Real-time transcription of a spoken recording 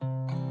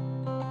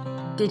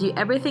Did you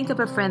ever think of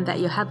a friend that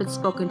you haven't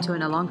spoken to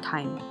in a long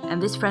time,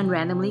 and this friend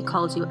randomly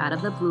calls you out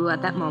of the blue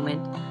at that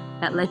moment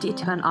that led you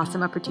to an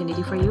awesome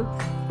opportunity for you?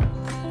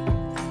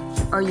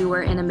 Or you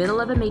were in the middle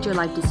of a major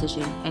life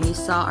decision and you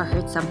saw or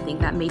heard something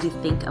that made you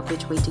think of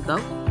which way to go?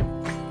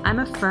 I'm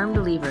a firm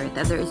believer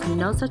that there is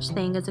no such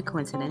thing as a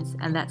coincidence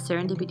and that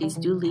serendipities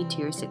do lead to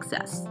your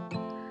success.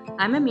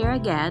 I'm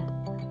Amira Gad.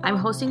 I'm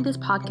hosting this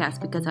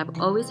podcast because I've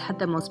always had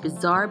the most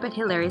bizarre but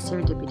hilarious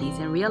serendipities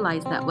and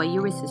realized that what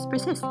you resist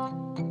persists.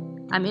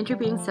 I'm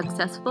interviewing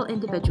successful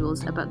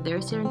individuals about their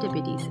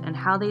serendipities and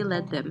how they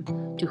led them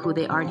to who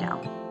they are now.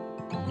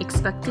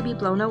 Expect to be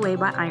blown away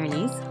by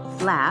ironies,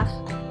 laugh,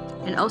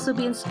 and also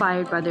be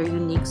inspired by their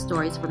unique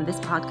stories from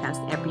this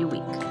podcast every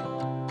week.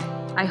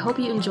 I hope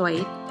you enjoy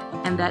it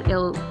and that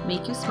it'll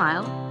make you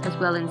smile as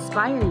well as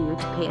inspire you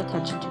to pay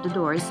attention to the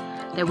doors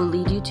that will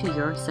lead you to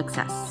your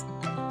success.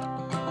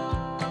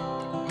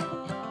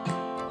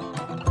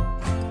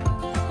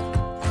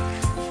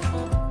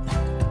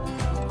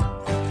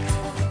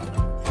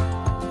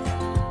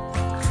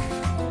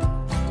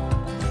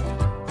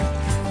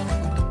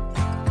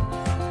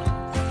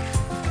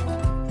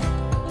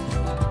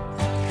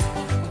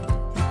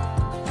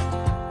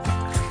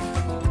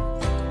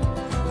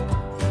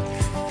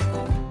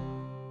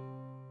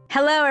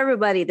 Hello,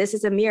 everybody. This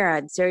is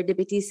Amira,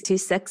 Serendipitous to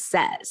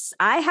Success.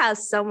 I have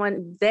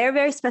someone very,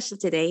 very special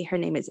today. Her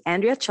name is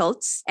Andria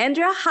Schultz.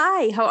 Andria,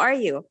 hi. How are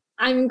you?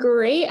 I'm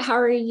great. How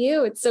are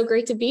you? It's so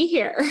great to be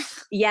here.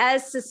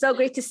 Yes, it's so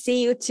great to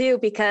see you too,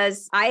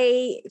 because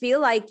I feel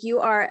like you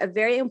are a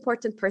very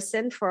important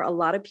person for a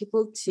lot of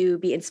people to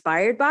be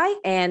inspired by.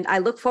 And I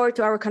look forward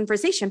to our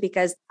conversation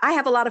because I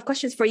have a lot of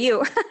questions for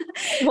you.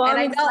 Well,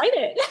 I'm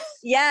excited.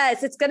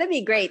 Yes, it's going to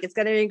be great. It's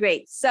going to be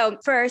great. So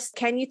first,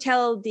 can you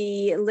tell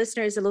the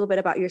listeners a little bit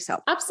about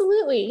yourself?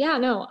 Absolutely. Yeah,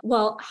 no.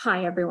 Well,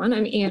 hi, everyone.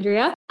 I'm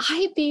Andria.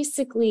 I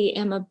basically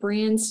am a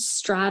brand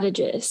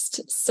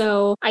strategist.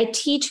 So I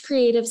teach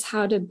creatives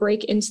how to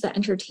break into the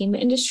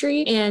entertainment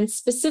industry and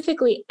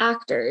specifically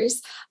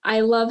actors. I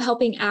love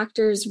helping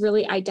actors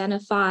really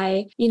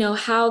identify,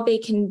 how they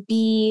can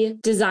be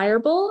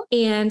desirable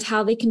and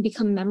how they can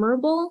become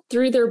memorable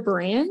through their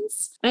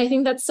brands. And I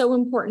think that's so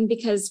important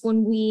because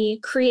when we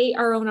create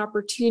our own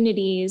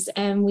opportunities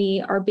and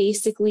we are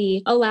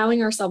basically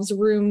allowing ourselves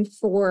room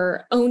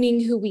for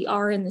owning who we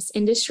are in this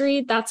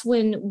industry, that's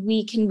when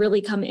we can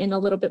really come in a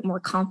little bit more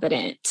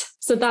confident.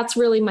 So that's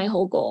really my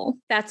whole goal.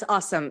 That's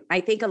awesome. I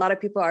think a lot of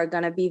people are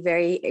going to be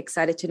very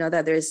excited to know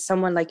that there's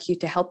someone like you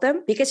to help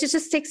them, because it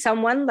just takes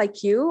someone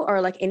like you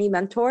or like any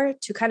mentor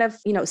to kind of,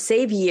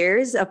 save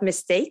years of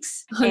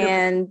mistakes. 100%.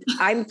 And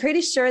I'm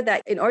pretty sure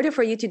that in order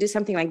for you to do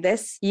something like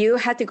this, you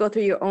had to go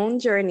through your own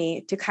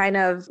journey to kind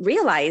of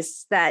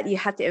realize that you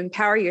had to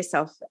empower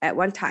yourself at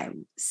one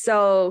time.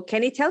 So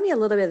can you tell me a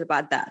little bit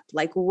about that?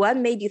 Like, what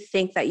made you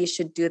think that you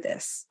should do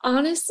this?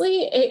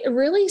 Honestly, it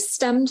really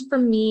stemmed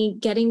from me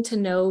getting to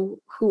know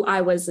who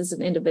I was as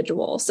an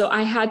individual. So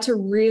I had to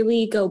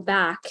really go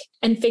back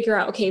and figure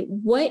out, okay,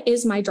 what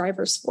is my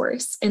driver's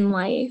force in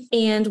life?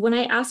 And when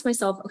I asked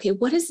myself, okay,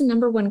 what is the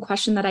number one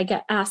question that I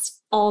get asked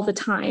all the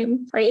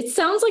time, right? It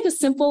sounds like a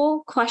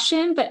simple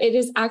question, but it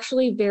is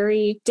actually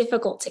very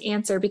difficult to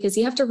answer because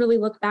you have to really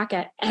look back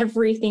at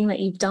everything that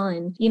you've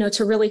done,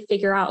 to really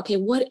figure out, okay,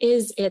 what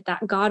is it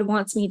that God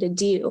wants me to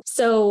do?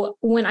 So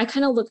when I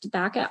kind of looked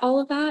back at all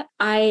of that,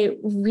 I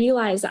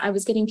realized that I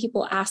was getting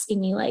people asking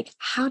me like,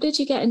 how did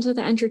you get into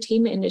the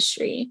entertainment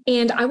industry?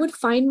 And I would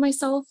find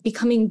myself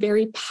becoming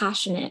very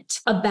passionate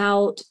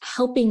about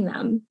helping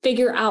them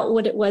figure out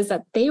what it was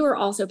that they were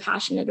also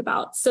passionate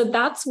about. So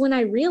that's when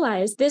I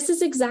realized this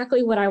is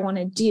exactly what I want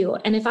to do.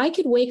 And if I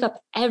could wake up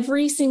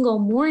every single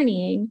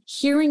morning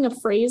hearing a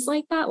phrase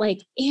like that,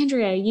 like,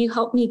 Andria, you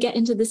helped me get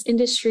into this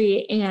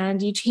industry and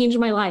you changed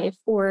my life,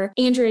 or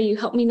Andria, you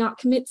helped me not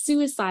commit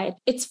suicide.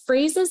 It's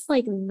phrases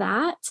like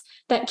that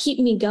that keep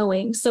me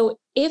going. So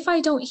if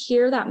I don't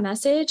hear that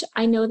message,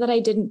 I know that I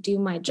didn't do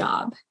my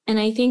job. And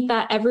I think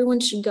that everyone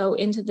should go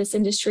into this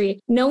industry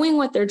knowing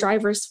what their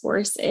driver's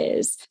force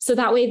is. So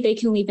that way they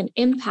can leave an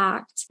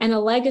impact and a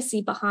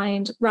legacy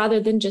behind rather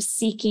than just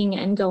seeking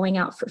and going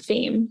out for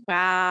fame.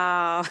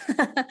 Wow.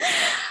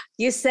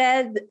 You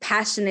said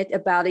passionate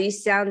about it. You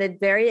sounded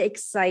very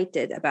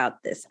excited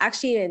about this.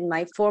 Actually, in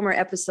my former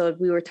episode,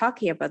 we were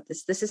talking about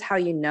this. This is how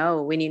you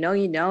know. When you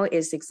know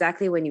is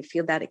exactly when you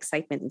feel that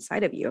excitement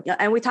inside of you.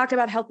 And we talked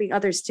about helping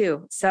others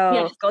too.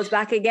 So It goes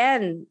back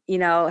again,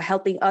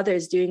 helping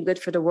others, doing good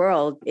for the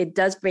world. It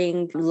does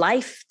bring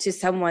life to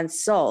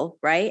someone's soul,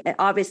 right? And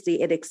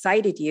obviously it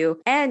excited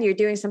you and you're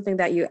doing something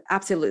that you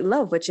absolutely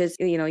love, which is,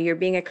 you're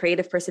being a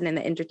creative person in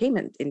the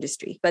entertainment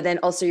industry. But then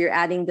also you're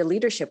adding the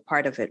leadership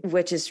part of it,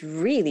 which is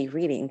really,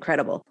 really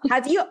incredible.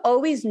 Have you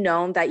always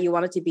known that you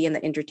wanted to be in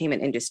the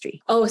entertainment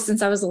industry? Oh,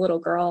 since I was a little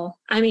girl.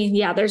 I mean,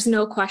 yeah, there's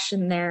no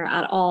question there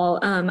at all.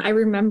 I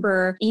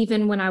remember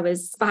even when I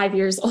was 5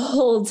 years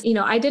old,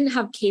 I didn't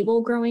have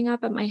cable growing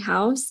up at my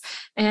house.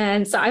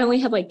 And so I only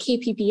had like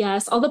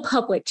KPBS, all the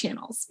public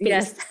channels.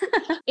 Yes.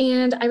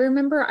 And I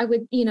remember I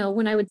would,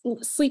 when I would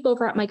sleep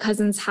over at my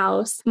cousin's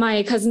house,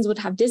 my cousins would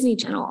have Disney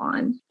Channel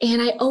on.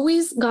 And I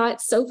always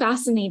got so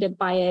fascinated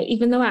by it,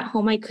 even though at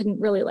home I couldn't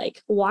really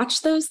like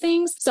watch those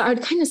things. So I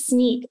would kind of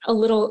sneak a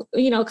little,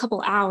 a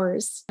couple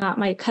hours at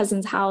my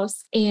cousin's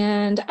house.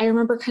 And I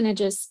remember kind of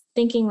just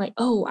thinking like,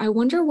 oh, I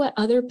wonder what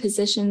other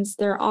positions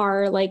there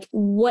are. Like,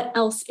 what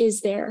else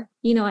is there,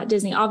 at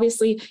Disney?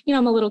 Obviously,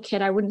 I'm a little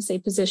kid. I wouldn't say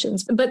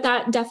positions, but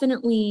that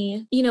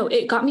definitely,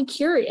 it got me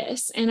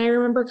curious. And I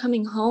remember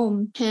coming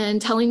home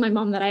and telling my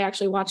mom that I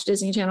actually watched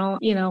Disney Channel.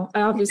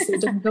 I obviously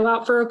didn't go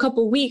out for a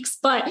couple weeks,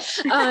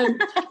 but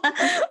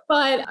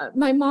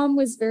my mom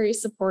was very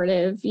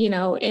supportive,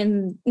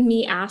 in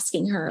me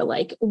asking her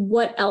like,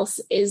 what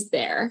else is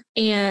there?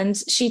 And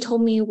she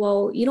told me,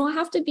 well, you don't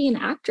have to be an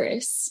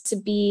actress to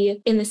be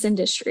in this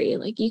industry.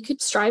 Like, you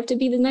could strive to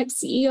be the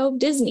next CEO of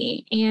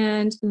Disney.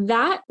 And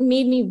that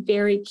made me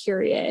very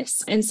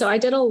curious. And so I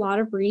did a lot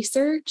of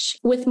research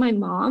with my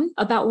mom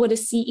about what a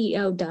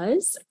CEO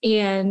does.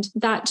 And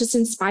that just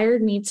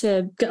inspired me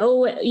to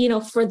go,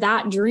 for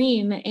that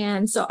dream.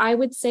 And so I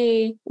would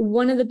say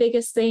one of the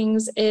biggest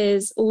things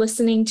is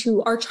listening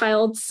to our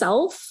child's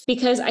self,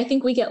 because I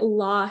think we get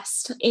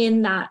lost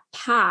in that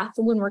path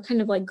when we're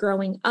kind of like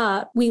growing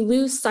up. We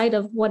lose sight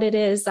of what it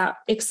is that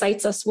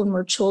excites us when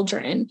we're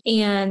children.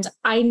 And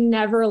I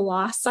never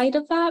lost sight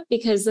of that,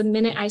 because the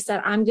minute I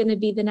said, I'm going to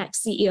be the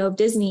next CEO of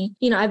Disney,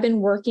 I've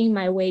been working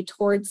my way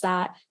towards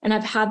that. And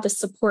I've had the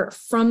support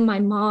from my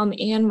mom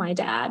and my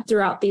dad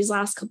throughout these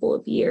last couple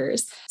of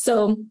years.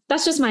 So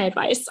that's just my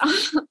advice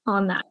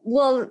on that.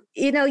 Well,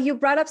 you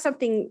brought up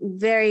something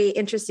very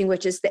interesting,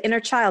 which is the inner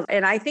child.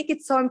 And I think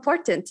it's so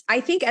important. I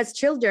think as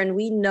children,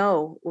 we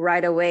know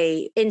right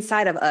away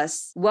inside of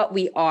us what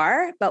we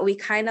are, but we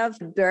kind of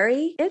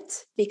bury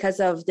it because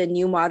of the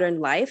new modern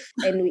life.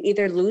 And we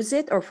either lose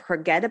it or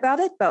forget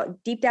about it.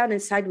 But deep down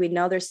inside, we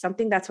know there's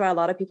something. That's why a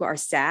lot of people are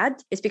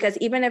sad. It's because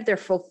even if they're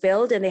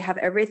fulfilled and they have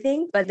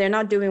everything, but they're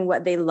not doing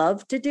what they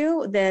love to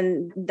do,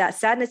 then that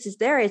sadness is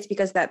there. It's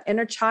because that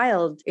inner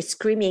child is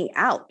screaming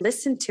out,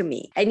 listen to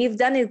me. And you've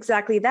done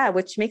exactly that,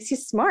 which makes you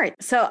smart.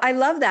 So I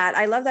love that.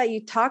 I love that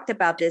you talked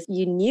about this.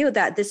 You knew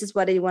that this is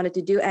what you wanted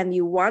to do. And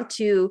you want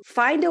to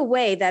find a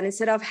way that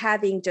instead of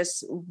having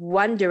just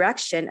one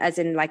direction, as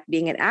in like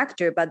being an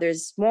actor, but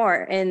there's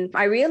more. And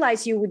I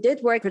realized you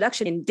did work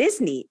production in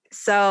Disney.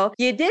 So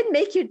you did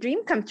make your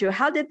dream come true.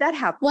 How did that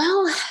happen?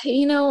 Well,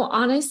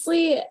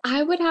 honestly,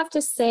 I would have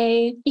to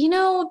say,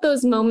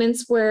 those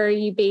moments where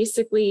you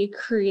basically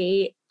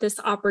create this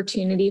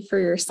opportunity for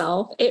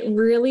yourself. It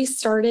really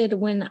started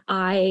when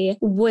I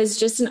was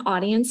just an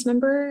audience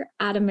member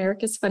at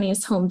America's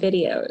Funniest Home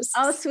Videos.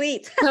 Oh,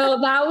 sweet. So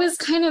that was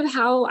kind of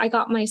how I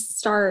got my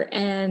start.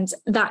 And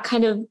that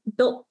kind of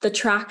built the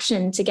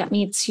traction to get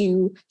me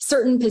to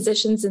certain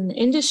positions in the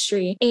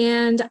industry.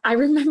 And I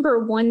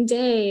remember one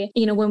day,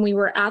 when we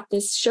were at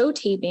this show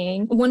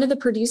taping, one of the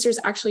producers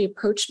actually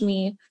approached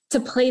me to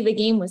play the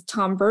game with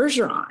Tom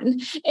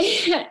Bergeron.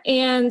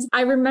 And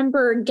I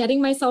remember getting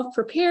myself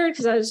prepared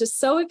because I was just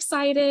so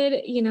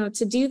excited,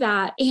 to do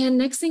that. And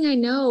next thing I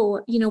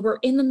know, we're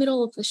in the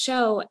middle of the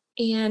show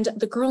and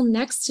the girl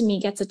next to me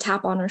gets a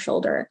tap on her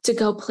shoulder to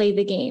go play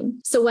the game.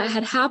 So what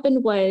had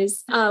happened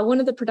was one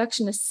of the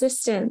production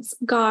assistants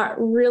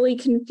got really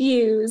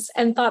confused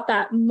and thought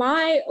that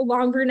my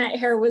long brunette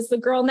hair was the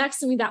girl next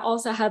to me that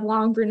also had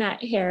long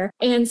brunette hair.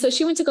 And so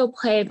she went to go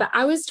play, but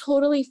I was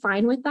totally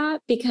fine with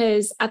that,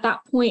 because at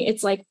that point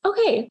it's like,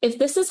 okay, if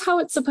this is how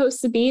it's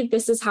supposed to be,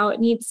 this is how it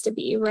needs to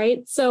be,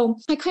 right? So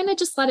I kind of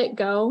just let it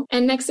go.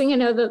 And next thing I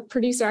know, the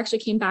producer actually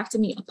came back to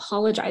me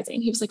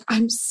apologizing. He was like,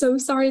 I'm so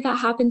sorry that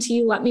happened to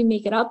you. Let me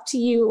make it up to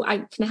you. I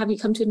can have you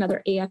come to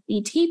another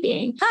AFB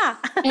taping.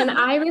 And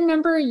I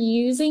remember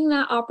using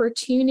that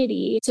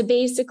opportunity to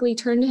basically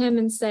turn to him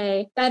and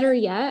say, better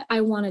yet,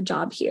 I want a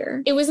job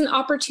here. It was an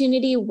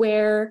opportunity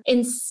where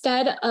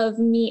instead of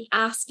me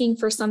asking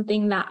for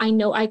something that I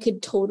know I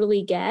could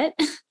totally get,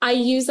 I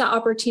used that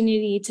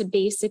opportunity to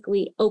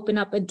basically open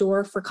up a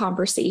door for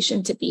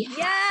conversation to be had.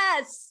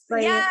 Yes.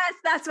 Right? Yes,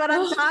 that's what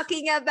I'm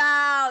talking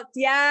about.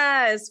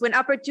 Yes. When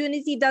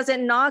opportunity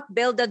doesn't knock,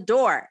 build a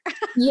door.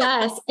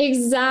 Yes,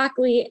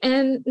 exactly.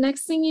 And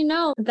next thing you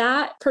know,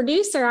 that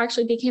producer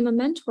actually became a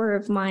mentor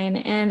of mine.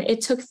 And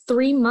it took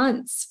 3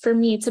 months for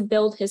me to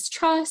build his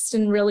trust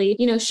and really,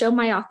 show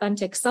my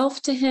authentic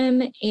self to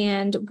him.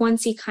 And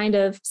once he kind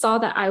of saw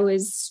that I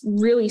was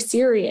really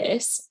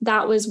serious,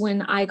 that was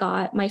when I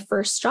got my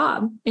first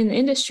job in the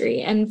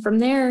industry. And from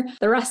there,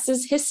 the rest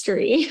is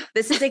history.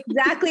 This is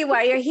exactly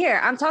why you're here.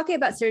 I'm talking talking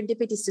about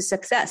serendipitous to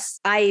success.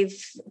 I've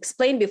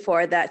explained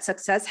before that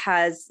success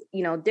has,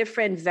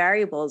 different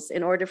variables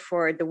in order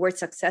for the word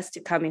success to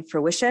come in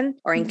fruition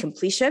or in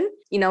completion.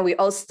 We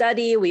all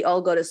study, we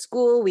all go to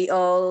school, we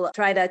all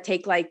try to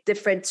take like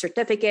different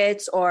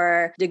certificates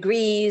or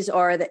degrees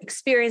or the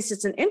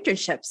experiences and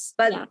internships.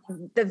 But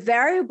the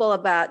variable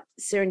about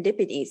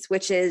serendipities,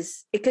 which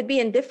is, it could be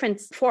in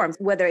different forms,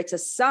 whether it's a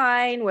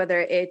sign,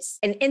 whether it's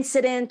an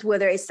incident,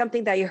 whether it's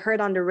something that you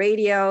heard on the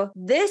radio.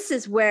 This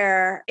is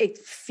where it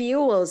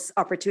fuels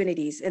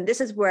opportunities. And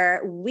this is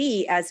where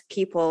we as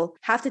people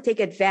have to take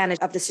advantage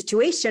of the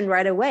situation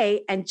right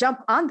away and jump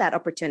on that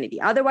opportunity.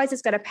 Otherwise,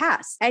 it's going to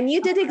pass. And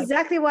you did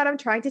exactly what I'm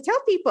trying to tell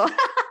people.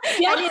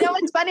 Yeah. And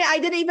it's funny, I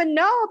didn't even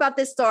know about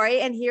this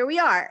story. And here we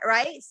are,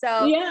 right?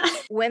 So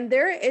when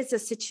there is a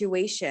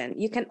situation,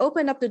 you can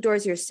open up the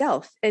doors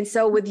yourself. And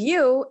so with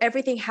you,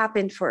 everything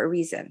happened for a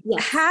reason.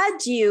 Yes.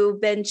 Had you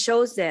been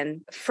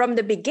chosen from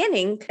the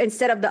beginning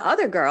instead of the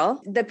other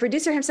girl, the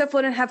producer himself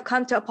wouldn't have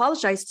come to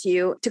apologize to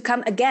you to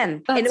come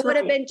again. And it would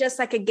have been just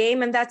like a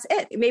game and that's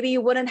it. Maybe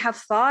you wouldn't have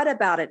thought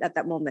about it at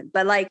that moment.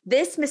 But like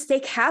this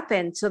mistake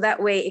happened. So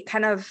that way it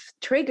kind of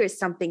triggers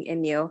something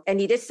in you.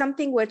 And you did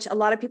something which a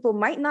lot of people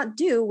might not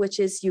do, which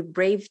is you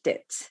braved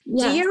it.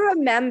 Yes. Do you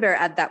remember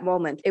at that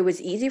moment, it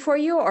was easy for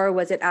you or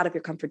was it out of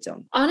your comfort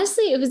zone?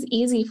 Honestly, it was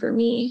easy for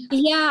me.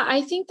 Yeah,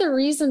 I think the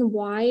reason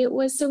why it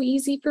was so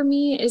easy for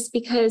me is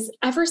because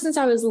ever since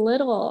I was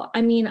little,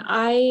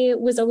 I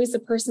was always the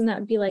person that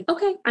would be like,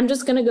 okay, I'm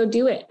just going to go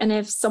do it. And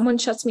if someone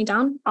shuts me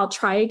down, I'll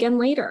try again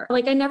later.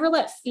 Like I never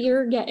let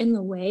fear get in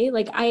the way.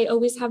 Like I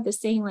always have this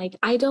saying, like,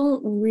 I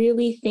don't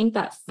really think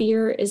that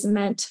fear is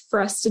meant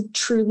for us to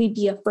truly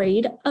be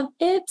afraid of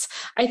it.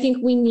 I think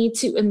we need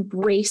to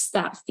embrace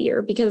that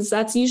fear because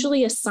that's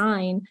usually a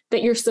sign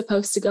that you're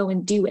supposed to go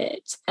and do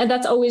it. And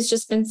that's always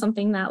just been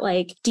something that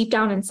like deep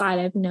down inside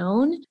I've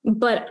known.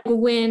 But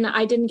when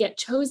I didn't get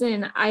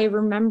chosen, I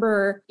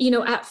remember,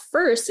 at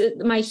first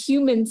my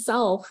human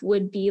self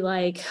would be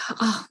like,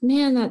 oh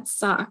man, that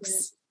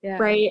sucks. Yeah.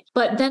 Right.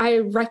 But then I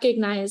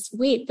recognized,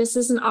 wait, this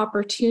is an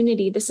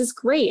opportunity. This is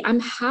great.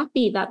 I'm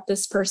happy that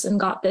this person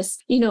got this,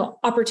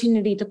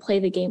 opportunity to play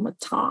the game with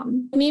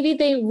Tom. Maybe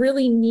they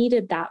really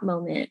needed that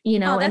moment, and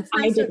nice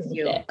I didn't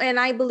need it. And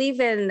I believe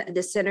in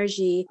the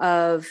synergy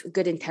of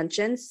good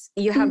intentions.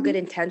 You have good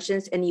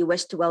intentions and you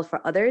wished well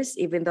for others,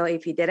 even though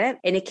if you didn't,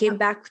 and it came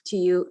back to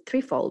you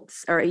threefold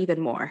or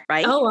even more,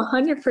 right? Oh,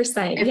 100%.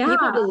 And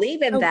people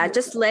believe in that,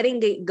 just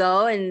letting it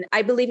go. And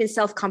I believe in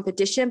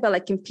self-competition, but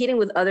like competing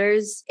with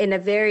others in a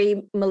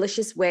very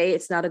malicious way,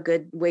 it's not a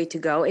good way to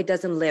go. It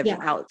doesn't live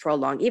out for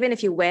long. Even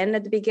if you win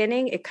at the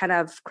beginning, it kind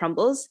of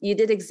crumbles. You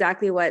did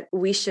exactly what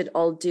we should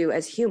all do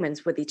as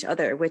humans with each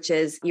other, which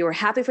is you were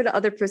happy for the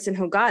other person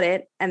who got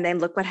it. And then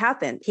look what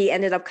happened. He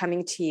ended up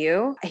coming to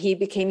you. He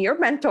became your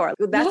mentor.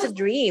 That's a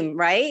dream,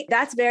 right?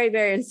 That's very,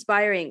 very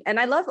inspiring. And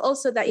I love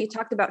also that you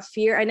talked about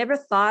fear. I never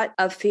thought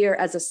of fear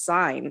as a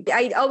sign.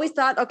 I always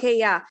thought,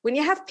 okay, when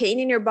you have pain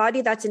in your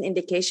body, that's an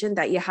indication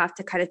that you have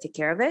to kind of take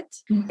care of it.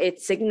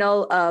 It's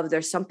signal of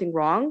there's something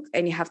wrong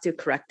and you have to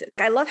correct it.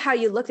 I love how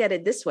you looked at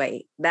it this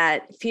way,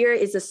 that fear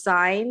is a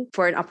sign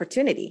for an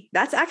opportunity.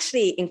 That's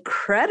actually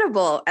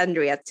incredible,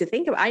 Andria, to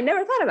think about. I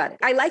never thought about it.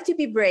 I like to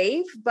be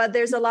brave, but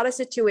there's a lot of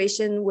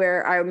situations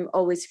where I'm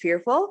always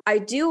fearful. I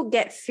do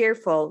get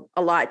fearful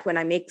a lot when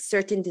I make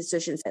certain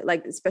decisions,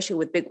 like especially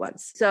with big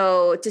ones.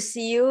 So to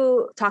see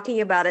you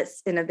talking about it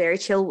in a very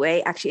chill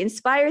way actually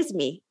inspires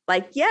me.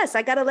 Like, yes,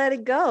 I got to let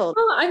it go.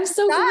 Oh, I'm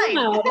so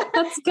glad.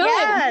 That's good.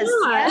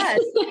 Yes.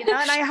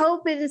 And I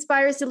hope it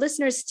inspires the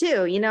listeners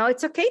too.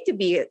 It's okay to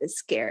be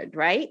scared,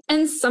 right?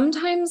 And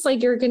sometimes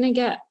like you're going to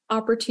get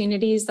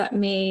opportunities that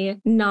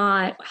may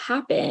not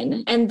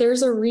happen. And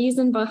there's a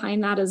reason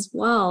behind that as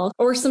well.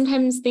 Or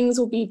sometimes things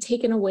will be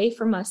taken away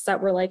from us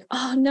that we're like,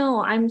 oh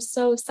no, I'm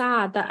so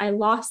sad that I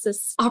lost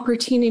this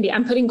opportunity.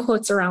 I'm putting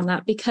quotes around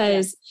that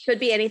because could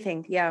be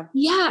anything. Yeah.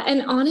 Yeah.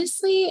 And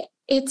honestly,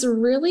 it's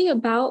really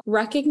about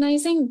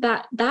recognizing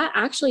that that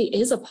actually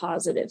is a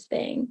positive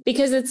thing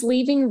because it's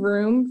leaving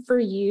room for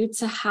you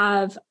to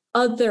have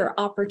other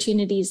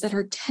opportunities that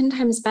are 10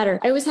 times better.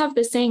 I always have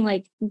this saying,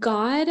 like,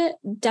 God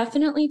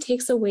definitely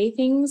takes away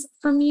things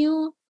from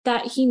you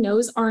that he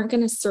knows aren't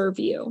going to serve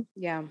you.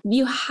 Yeah.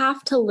 You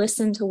have to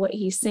listen to what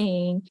he's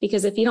saying,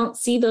 because if you don't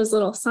see those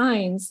little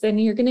signs, then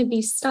you're going to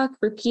be stuck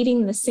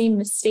repeating the same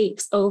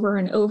mistakes over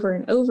and over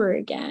and over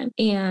again.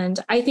 And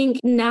I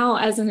think now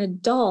as an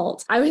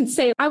adult, I would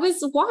say I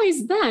was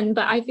wise then,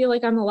 but I feel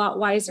like I'm a lot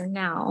wiser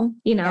now,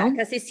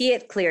 because you see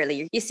it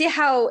clearly. You see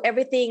how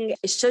everything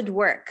should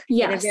work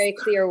in a very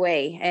clear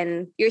way.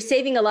 And you're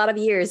saving a lot of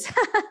years.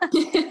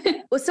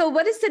 So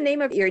what is the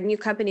name of your new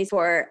company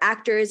for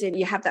actors? And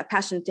you have that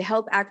passion to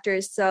help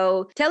actors.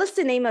 So tell us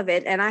the name of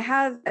it. And I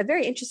have a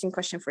very interesting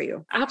question for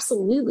you.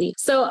 Absolutely.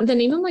 So the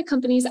name of my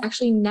company is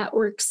actually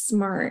Network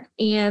Smart.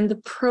 And the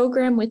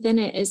program within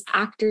it is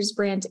Actors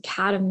Brand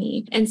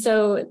Academy. And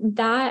so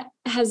that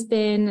has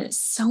been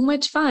so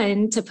much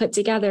fun to put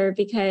together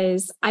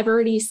because I've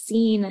already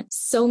seen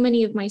so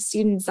many of my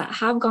students that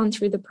have gone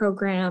through the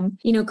program,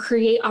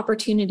 create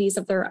opportunities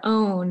of their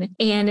own.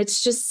 And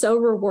it's just so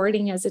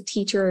rewarding as a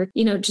teacher,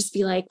 just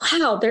be like,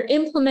 wow, they're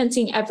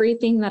implementing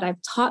everything that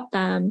I've taught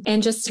them.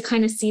 And just to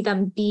kind of see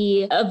them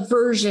be a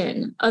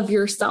version of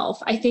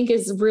yourself, I think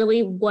is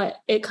really what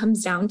it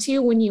comes down to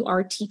when you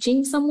are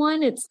teaching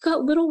someone. It's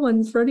got little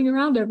ones running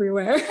around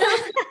everywhere.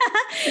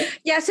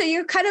 Yeah. So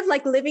you're kind of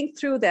like living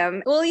through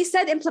them. Well, you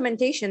said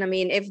implementation. I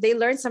mean, if they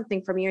learn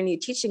something from you and you're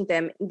teaching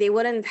them, they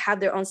wouldn't have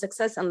their own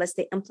success unless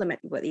they implement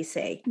what you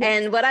say.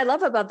 Yes. And what I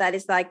love about that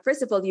is like,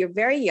 first of all, you're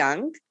very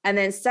young. And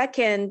then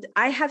second,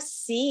 I have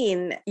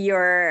seen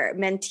your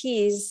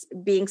mentees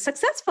being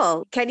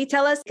successful. Can you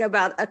tell us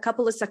about a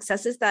couple of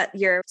successes that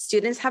your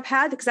students have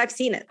had? Because I've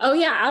seen it. Oh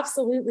yeah,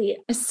 absolutely.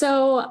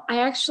 So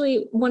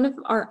one of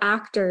our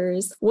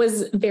actors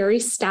was very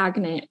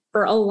stagnant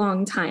for a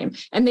long time.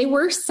 And they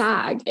were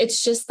SAG.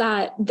 It's just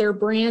that their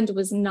brand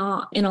was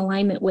not in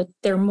alignment with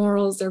their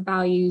morals, their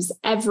values,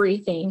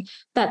 everything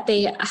that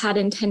they had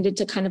intended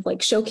to kind of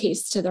like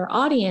showcase to their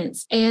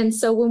audience. And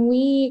so when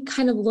we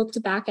kind of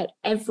looked back at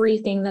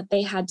everything that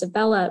they had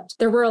developed,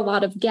 there were a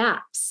lot of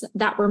gaps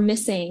that were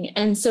missing.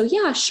 And so,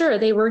 yeah, sure,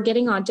 they were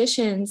getting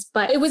auditions,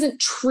 but it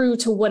wasn't true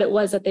to what it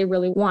was that they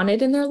really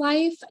wanted in their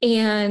life.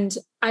 And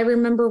I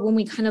remember when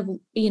we kind of,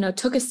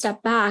 took a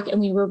step back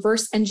and we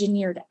reverse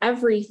engineered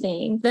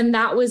everything, then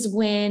that was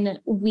when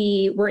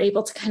we were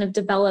able to kind of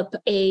develop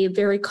a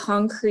very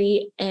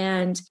concrete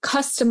and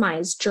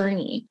customized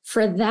journey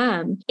for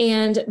them.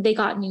 And they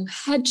got new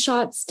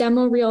headshots,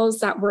 demo reels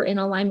that were in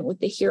alignment with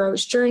the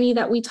hero's journey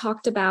that we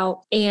talked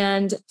about.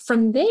 And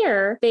from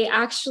there, they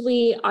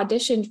actually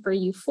auditioned for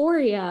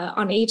Euphoria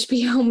on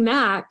HBO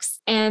Max,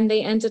 and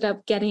they ended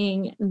up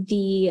getting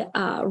the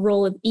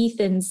role of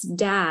Ethan's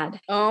dad.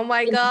 Oh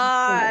my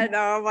God.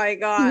 Oh my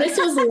God. This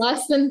was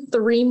less than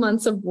 3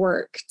 months of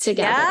work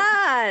together.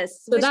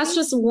 Yes. So that's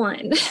just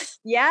one.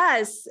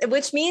 Yes.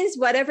 Which means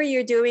whatever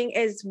you're doing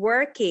is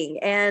working.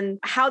 And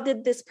how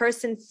did this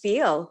person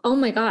feel? Oh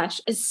my gosh.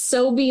 It's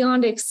so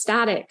beyond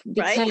ecstatic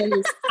because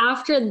right?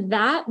 After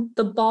that,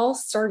 the ball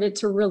started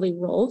to really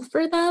roll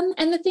for them.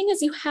 And the thing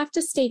is, you have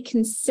to stay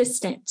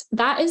consistent.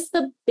 That is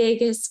the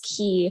biggest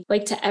key,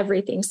 to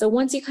everything. So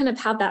once you kind of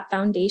have that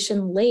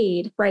foundation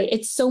laid, right,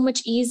 it's so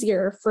much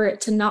easier for it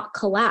to not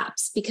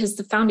collapse because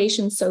the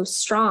foundation's so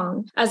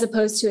strong, as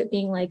opposed to it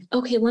being like,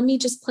 okay, let me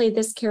just play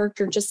this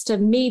character just to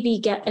maybe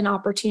get an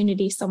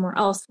opportunity somewhere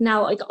else.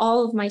 Now,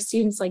 all of my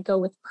students go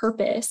with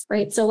purpose,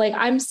 right? So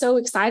I'm so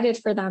excited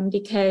for them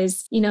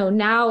because,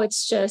 now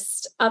it's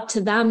just up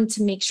to them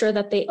to make sure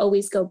that they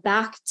always go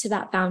back to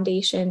that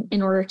foundation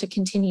in order to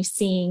continue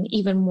seeing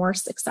even more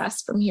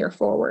success from here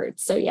forward.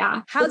 So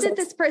yeah. How did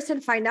this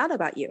person find out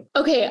about you?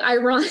 Okay,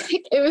 ironic.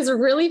 It was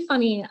really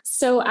funny.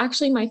 So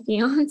actually my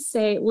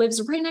fiance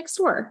lives right next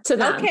door to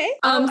them. Okay.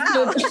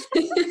 Wow.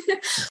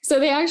 So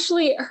they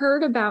actually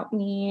heard about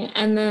me,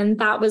 and then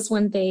that was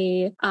when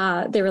they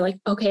were like,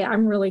 okay,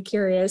 I'm really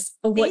curious.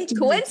 What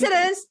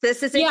coincidence?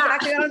 This is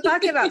exactly what I'm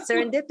talking about.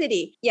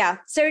 Serendipity. Yeah.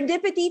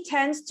 Serendipity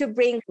tends to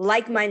bring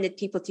like-minded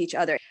people to each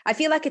other. I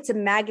feel like it's a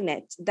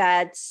magnet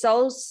that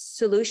solves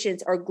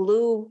solutions or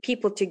glue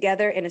people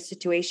together in a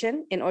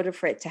situation in order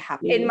for it to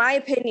happen. In my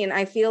opinion,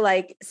 I feel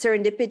like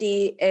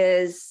serendipity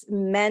is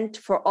meant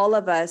for all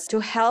of us to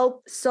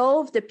help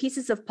solve the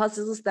pieces of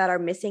puzzles that are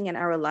missing in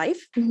our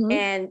life. Mm-hmm.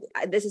 And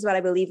this is what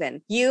I believe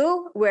in.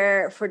 You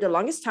were, for the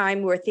longest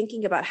time, were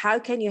thinking about how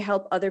can you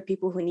help other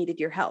people who needed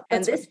your help.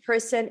 That's and this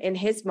person in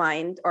his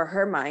mind or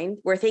her mind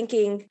were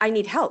thinking, I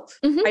need help.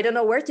 Mm-hmm. I don't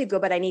know where to go,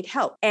 but I need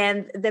help.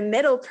 And the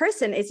middle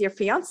person is your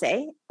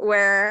fiance,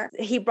 where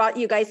he brought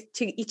you guys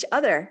to each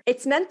other.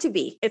 It's meant to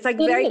be. It's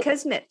very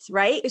kismet,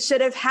 right? It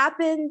should have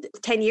happened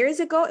 10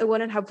 years ago. It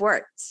wouldn't have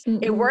worked.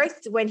 Mm-hmm. It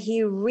worked when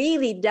he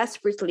really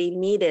desperately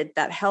needed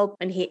that help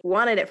and he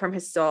wanted it from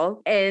his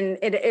soul. And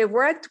it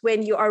worked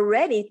when you are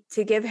ready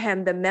to give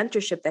him the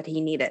mentorship that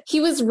he needed. He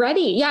was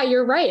ready. Yeah,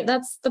 you're right.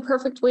 That's the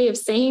perfect way of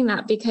saying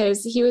that,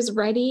 because he was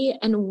ready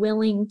and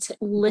willing to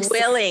listen.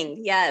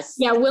 Willing, yes.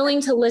 Yeah,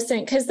 willing to listen.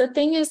 Because the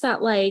thing is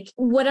that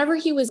whatever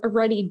he was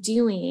already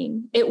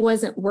doing, it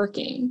wasn't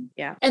working.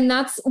 Yeah. And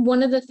that's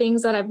one of the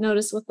things that I've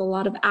noticed with a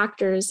lot of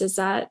actors is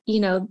that,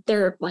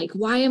 they're like,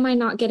 why am I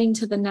not getting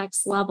to the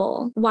next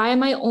level? Why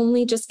am I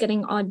only just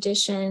getting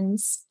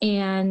auditions?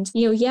 And,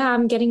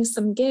 I'm getting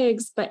some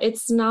gigs, but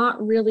it's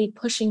not really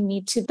pushing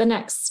me to the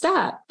next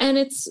step. And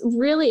it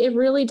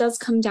really does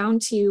come down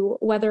to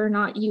whether or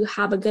not you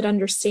have a good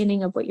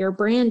understanding of what your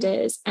brand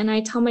is. And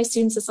I tell my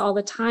students this all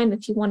the time.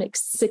 If you want to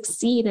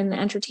succeed in the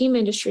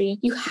entertainment industry,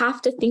 you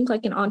have to think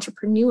like an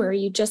entrepreneur.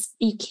 You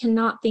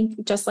cannot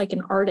think just like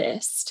an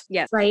artist.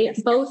 Yes. Right.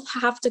 Yes. Both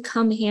have to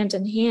come hand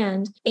in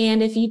hand.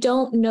 And if you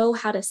don't know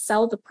how to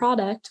sell the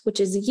product, which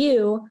is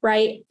you,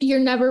 right, you're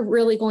never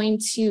really going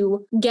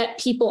to get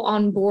people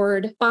on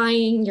board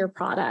buying your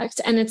product.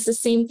 And it's the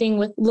same thing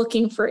with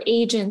looking for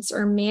agents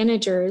or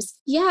managers.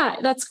 Yeah,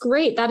 that's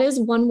great. That is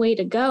one way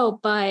to go.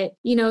 But,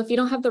 if you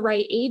don't have the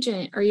right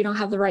agent or you don't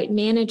have the right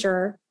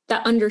manager,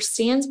 that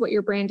understands what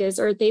your brand is,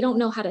 or they don't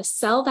know how to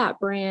sell that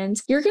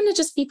brand, you're going to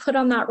just be put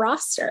on that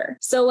roster.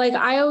 So like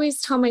I always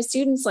tell my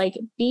students, like,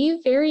 be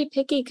very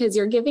picky because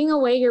you're giving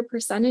away your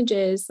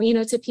percentages,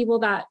 to people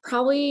that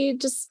probably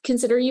just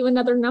consider you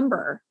another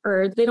number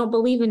or they don't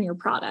believe in your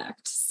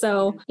product.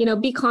 So,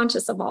 be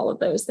conscious of all of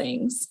those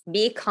things.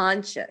 Be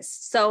conscious.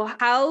 So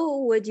how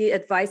would you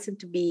advise them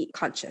to be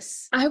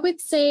conscious? I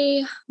would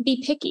say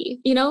be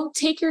picky,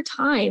 take your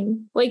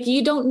time. Like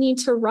you don't need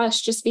to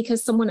rush just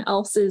because someone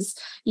else's,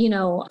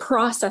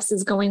 process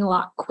is going a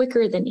lot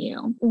quicker than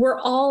you. We're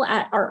all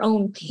at our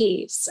own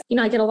pace.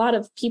 I get a lot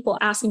of people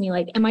asking me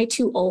like, am I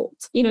too old,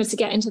 to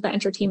get into the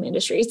entertainment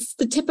industry? It's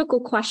the typical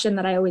question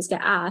that I always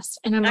get asked.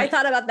 And I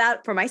thought about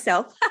that for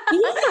myself.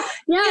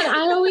 Yeah. And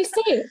I always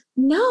say,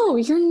 no,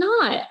 you're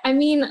not. I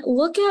mean,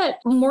 look at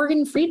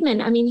Morgan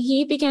Freeman. I mean,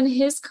 he began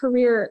his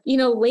career,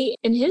 late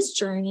in his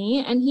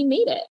journey and he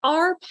made it.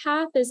 Our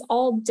path is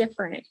all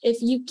different.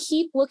 If you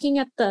keep looking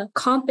at the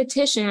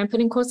competition, I'm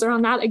putting quotes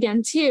around that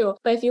again too,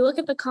 but if you look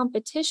at the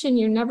competition,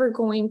 you're never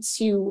going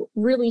to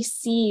really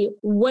see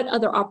what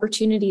other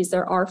opportunities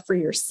there are for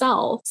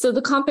yourself. So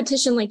the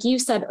competition, like you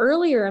said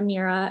earlier,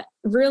 Amira,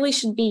 really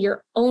should be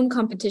your own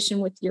competition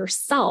with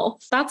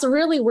yourself. That's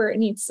really where it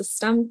needs to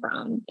stem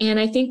from. And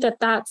I think that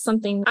that's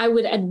something I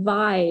would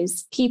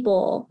advise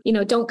people,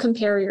 don't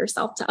compare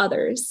yourself to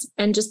others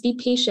and just be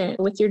patient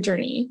with your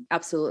journey.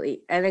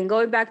 Absolutely. And then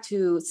going back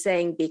to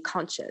saying be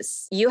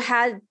conscious, you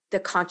had the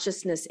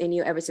consciousness in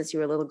you ever since you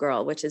were a little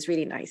girl, which is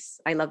really nice.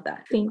 I love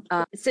that.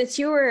 Since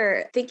you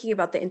were thinking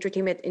about the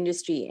entertainment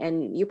industry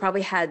and you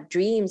probably had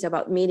dreams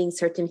about meeting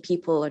certain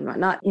people and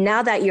whatnot,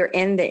 now that you're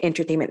in the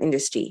entertainment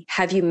industry,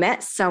 have you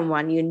met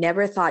someone you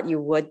never thought you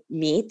would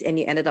meet and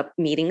you ended up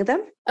meeting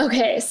them?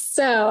 Okay,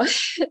 so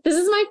this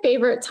is my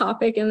favorite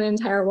topic in the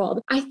entire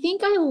world. I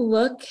think I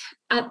look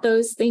at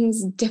those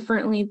things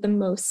differently than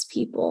most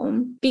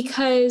people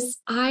because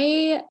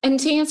and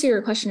to answer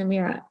your question,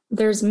 Amira,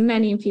 there's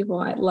many people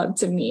I'd love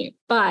to meet,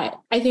 but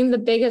I think the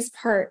biggest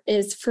part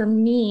is for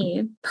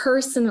me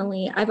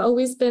personally, I've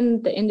always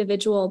been the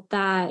individual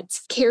that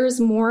cares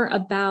more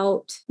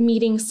about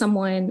meeting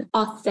someone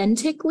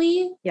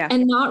authentically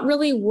and not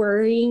really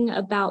worrying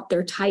about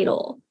their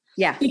title.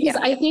 Yeah. Because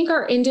I think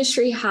our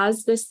industry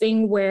has this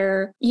thing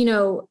where,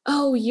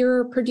 oh,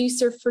 you're a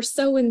producer for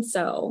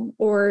so-and-so,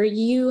 or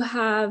you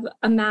have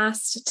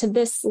amassed to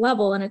this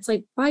level. And it's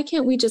like, why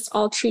can't we just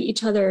all treat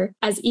each other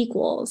as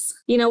equals?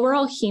 We're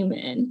all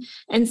human.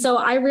 And so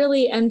I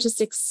really am just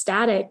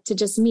ecstatic to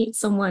just meet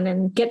someone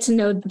and get to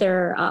know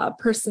their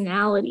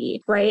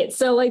personality, right?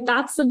 So like,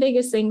 that's the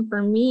biggest thing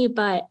for me.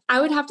 But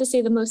I would have to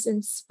say the most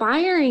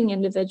inspiring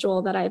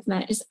individual that I've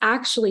met is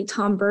actually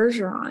Tom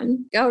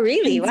Bergeron. Oh,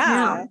 really?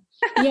 Wow.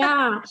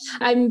 Yeah,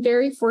 I'm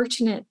very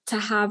fortunate to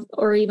have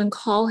or even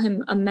call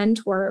him a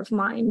mentor of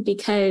mine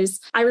because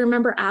I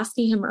remember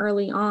asking him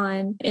early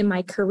on in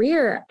my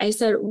career, I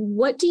said,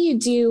 what do you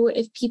do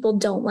if people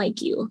don't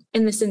like you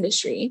in this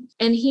industry?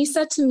 And he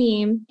said to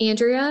me,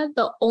 Andria,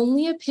 the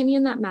only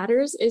opinion that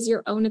matters is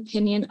your own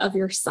opinion of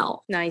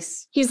yourself.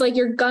 Nice. He's like,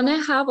 you're going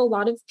to have a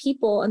lot of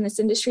people in this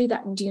industry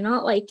that do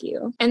not like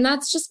you. And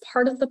that's just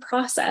part of the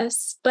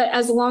process. But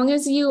as long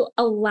as you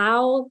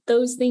allow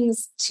those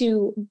things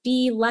to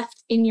be left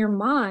in your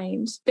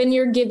mind, then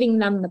you're giving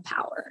them the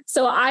power.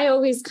 So I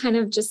always kind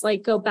of just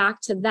like go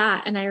back to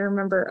that. And I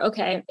remember,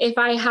 okay, if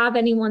I have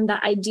anyone that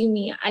I do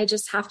meet, I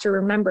just have to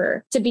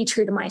remember to be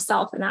true to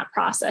myself in that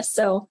process.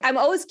 So I'm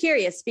always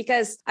curious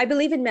because I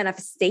believe in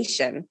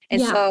manifestation.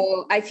 And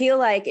so I feel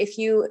like if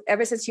you,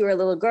 ever since you were a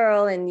little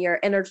girl and your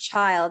inner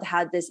child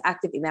had this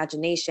active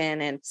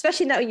imagination, and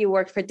especially now you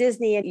worked for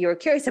Disney and you were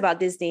curious about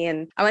Disney,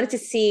 and I wanted to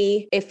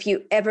see if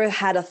you ever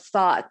had a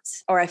thought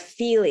or a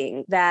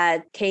feeling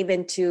that came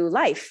into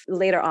life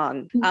later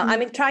on.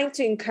 I'm trying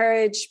to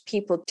encourage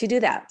people to do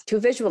that, to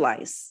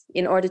visualize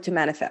in order to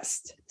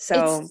manifest.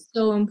 So it's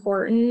so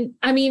important.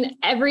 I mean,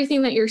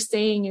 everything that you're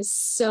saying is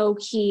so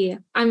key.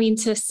 I mean,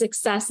 to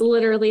success,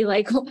 literally,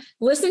 like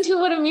listen to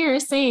what Amira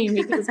is saying,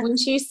 because when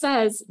she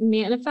says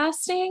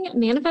manifesting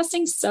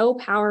so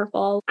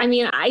powerful. I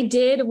mean, I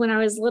did when I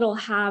was little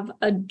have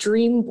a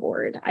dream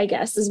board, I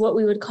guess is what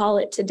we would call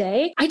it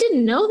today. I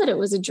didn't know that it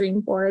was a dream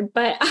board,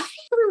 but I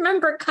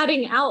remember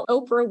cutting out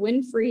Oprah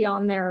Winfrey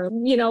on there,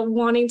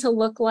 wanting to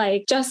look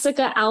like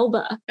Jessica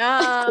Alba.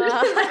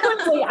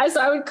 So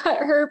I would cut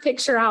her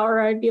picture out, or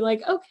I'd be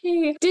like,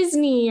 okay,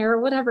 Disney or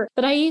whatever.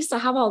 But I used to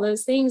have all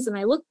those things and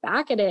I look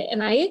back at it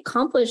and I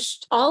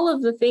accomplished all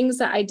of the things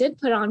that I did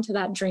put onto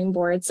that dream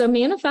board. So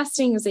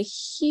manifesting is a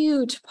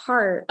huge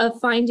part of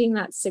finding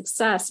that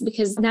success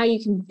because now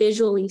you can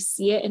visually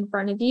see it in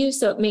front of you.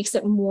 So it makes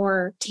it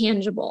more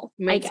tangible.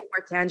 Makes it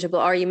more tangible,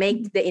 or you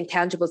make the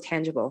intangible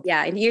tangible.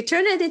 Yeah. And you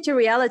turn it into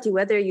reality,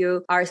 whether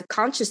you are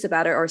conscious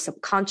about it or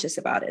subconscious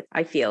about it,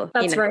 I feel.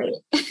 That's right.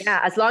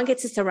 Yeah. As long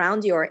as it's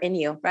around you or in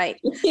you, right?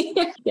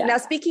 Yeah. Now,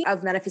 speaking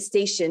of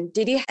manifestation,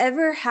 did you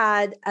ever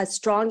had a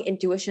strong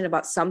intuition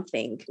about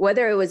something,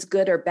 whether it was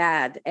good or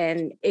bad,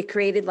 and it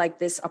created like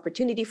this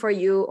opportunity for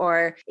you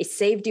or it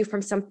saved you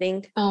from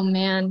something? Oh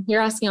man,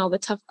 you're asking all the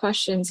tough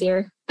questions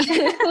here.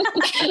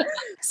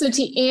 So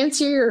to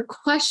answer your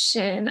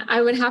question,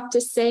 I would have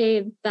to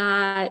say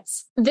that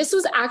this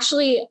was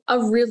actually a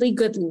really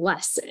good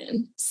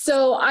lesson.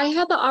 So I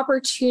had the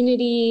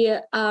opportunity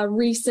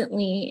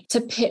recently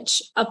to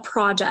pitch a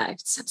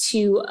project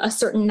to a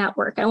certain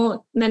network. I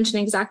won't mention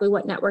exactly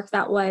what network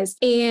that was.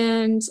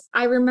 And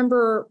I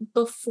remember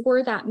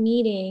before that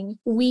meeting,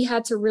 we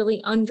had to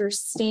really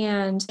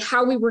understand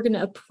how we were going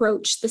to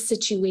approach the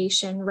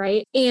situation,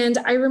 right? And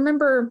I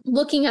remember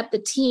looking at the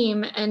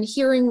team and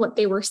hearing what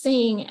they were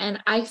saying,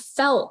 and I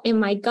felt in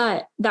my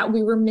gut that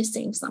we were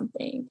missing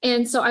something.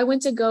 And so I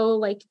went to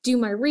go do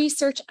my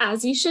research,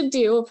 as you should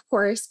do, of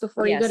course,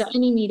 before you go to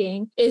any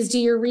meeting, is do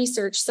your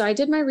research. So I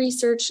did my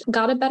research,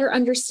 got a better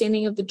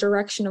understanding of the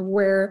direction of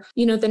where,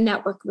 the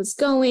network was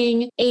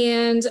going.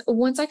 And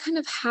once I kind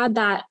of had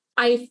that,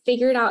 I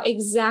figured out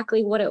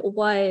exactly what it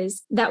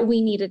was that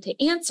we needed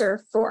to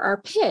answer for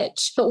our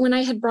pitch. But when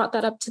I had brought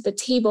that up to the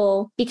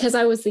table, because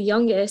I was the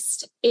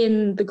youngest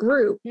in the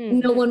group,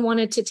 no one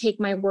wanted to take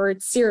my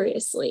words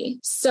seriously.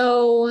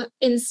 So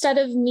instead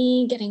of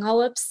me getting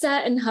all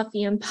upset and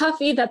huffy and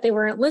puffy that they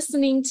weren't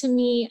listening to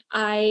me,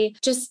 I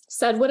just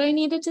said what I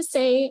needed to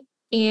say.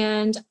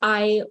 And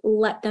I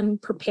let them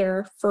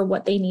prepare for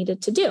what they needed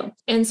to do.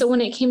 And so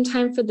when it came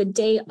time for the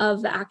day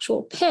of the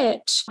actual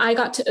pitch, I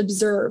got to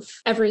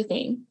observe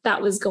everything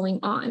that was going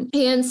on.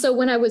 And so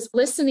when I was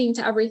listening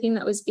to everything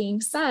that was being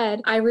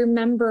said, I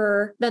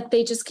remember that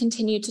they just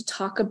continued to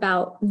talk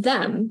about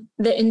them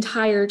the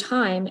entire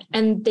time.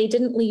 And they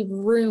didn't leave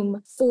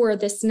room for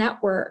this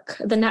network,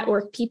 the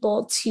network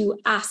people, to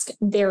ask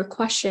their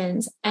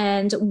questions.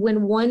 And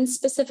when one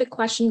specific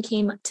question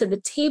came to the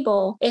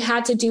table, it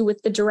had to do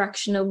with the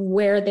direction of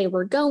where they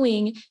were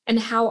going and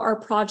how our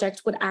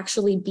project would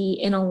actually be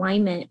in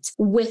alignment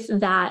with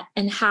that,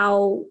 and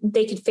how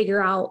they could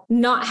figure out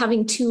not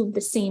having two of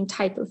the same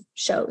type of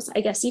shows, I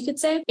guess you could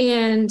say.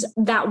 And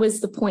that was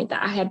the point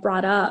that I had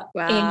brought up.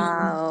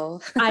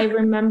 Wow. And I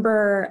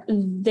remember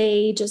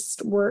they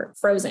just were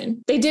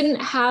frozen. They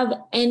didn't have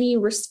any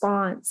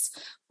response,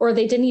 or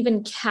they didn't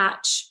even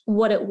catch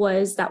what it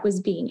was that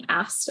was being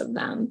asked of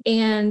them.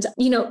 And,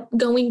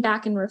 going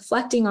back and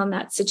reflecting on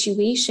that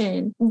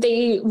situation,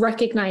 they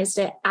recognized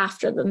it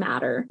after the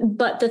matter.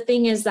 But the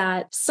thing is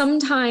that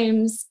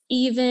sometimes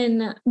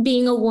even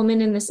being a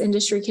woman in this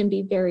industry can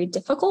be very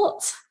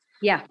difficult.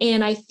 Yeah.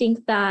 And I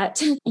think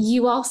that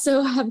you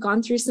also have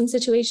gone through some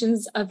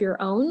situations of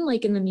your own,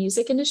 like in the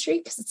music industry,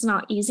 because it's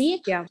not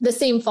easy. Yeah. The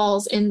same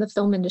falls in the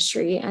film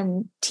industry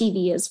and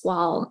TV as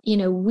well.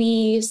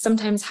 We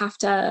sometimes have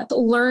to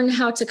learn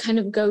how to kind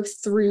of go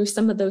through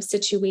some of those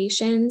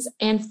situations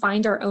and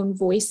find our own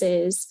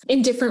voices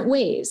in different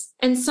ways.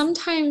 And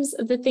sometimes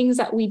the things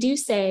that we do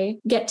say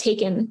get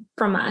taken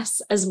from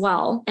us as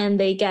well, and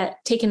they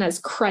get taken as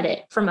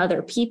credit from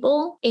other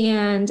people.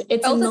 And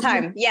it's all the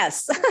time.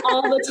 Yes.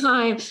 all the time.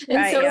 And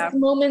it's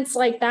moments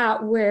like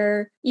that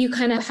where you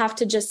kind of have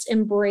to just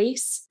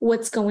embrace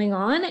what's going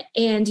on,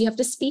 and you have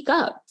to speak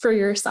up for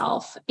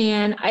yourself.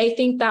 And I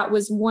think that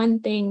was one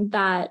thing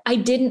that I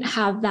didn't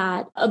have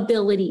that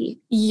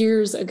ability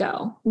years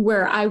ago,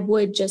 where I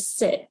would just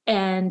sit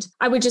and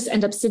I would just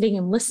end up sitting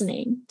and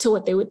listening to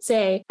what they would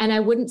say, and I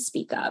wouldn't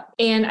speak up.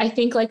 And I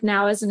think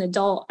now as an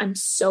adult, I'm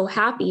so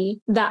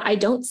happy that I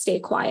don't stay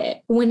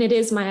quiet when it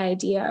is my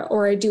idea,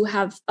 or I do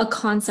have a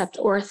concept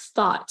or a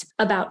thought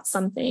about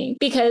something,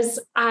 because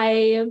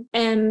I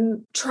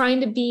am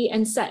trying to be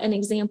and set an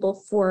example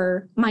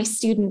for my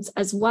students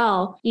as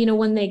well.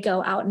 When they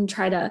go out and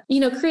try to,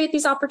 create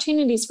these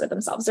opportunities for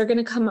themselves, they're going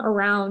to come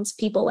around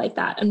people like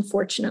that,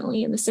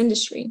 unfortunately, in this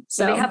industry.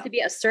 So they have to be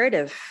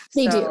assertive.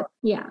 They do.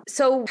 Yeah.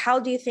 So how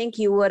do you think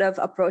you would have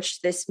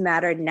approached this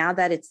matter now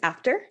that it's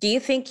after? Do you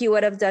think you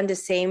would have done the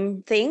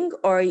same thing,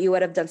 or you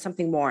would have done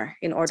something more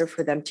in order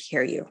for them to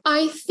hear you?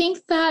 I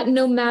think that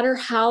no matter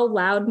how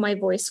loud my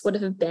voice would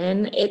have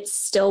been, it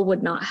still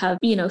would not have,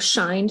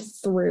 shined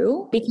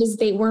through, because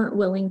they weren't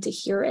willing to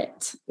hear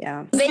it.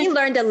 Yeah. They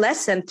learned a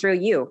lesson through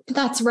you.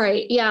 That's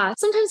right. Yeah.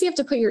 Sometimes you have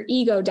to put your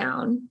ego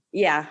down.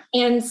 Yeah.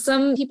 And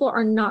some people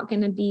are not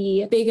going to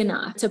be big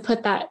enough to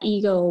put that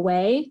ego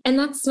away. And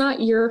that's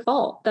not your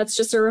fault. That's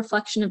just a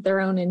reflection of their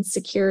own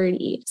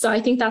insecurity. So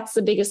I think that's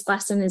the biggest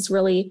lesson, is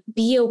really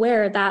be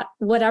aware that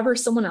whatever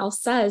someone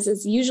else says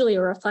is usually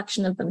a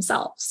reflection of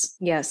themselves.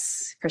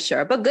 Yes, for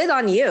sure. But good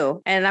on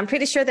you. And I'm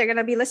pretty sure they're going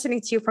to be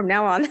listening to you from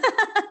now on.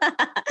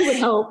 I would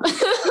hope.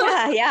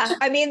 Yeah.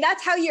 I mean,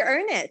 that's how you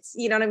earn it.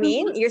 You know what I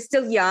mean? Mm-hmm. You're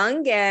still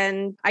young.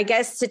 And I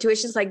guess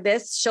situations like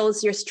this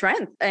shows your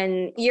strength,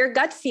 and your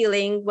gut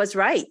feeling was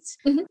right.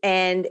 Mm-hmm.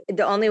 And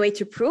the only way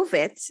to prove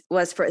it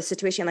was for a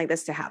situation like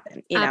this to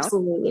happen.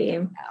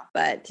 Absolutely.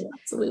 But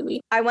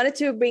absolutely. I wanted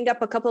to bring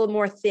up a couple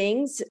more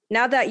things.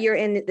 Now that you're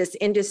in this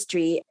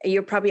industry,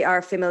 you probably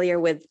are familiar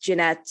with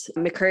Jeanette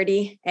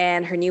McCurdy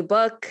and her new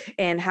book,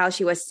 and how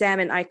she was Sam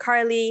and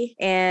iCarly,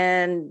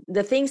 and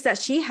the things that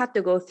she had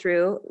to go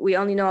through we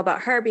only know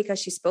about her because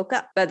she spoke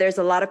up, but there's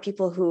a lot of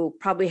people who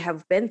probably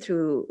have been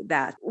through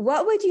that.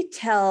 What would you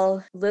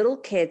tell little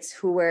kids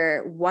who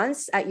were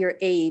once at your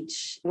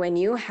age when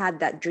you had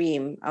that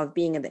dream of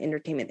being in the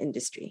entertainment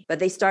industry, but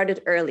they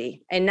started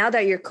early? And now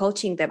that you're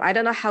coaching them, I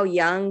don't know how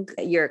young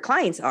your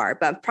clients are,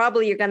 but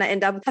probably you're going to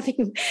end up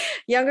having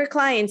younger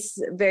clients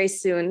very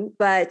soon.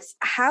 But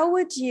how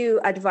would you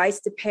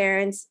advise the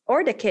parents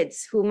or the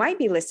kids who might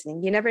be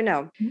listening, you never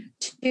know,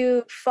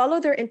 to follow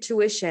their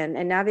intuition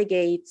and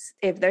navigate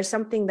if there's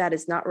something that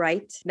is not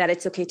right, that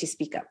it's okay to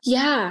speak up?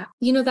 Yeah.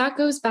 That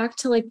goes back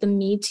to like the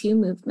Me Too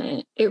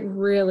movement. It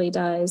really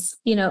does,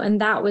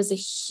 and that was a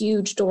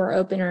huge door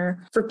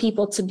opener for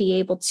people to be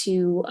able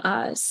to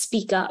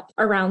speak up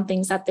around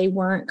things that they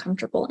weren't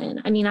comfortable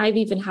in. I mean, I've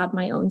even had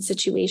my own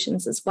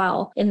situations as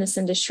well in this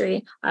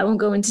industry. I won't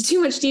go into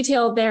too much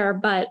detail there,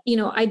 but,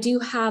 I do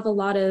have a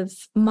lot of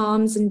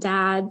moms and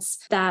dads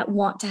that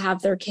want to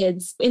have their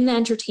kids in the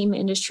entertainment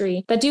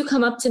industry that do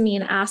come up to me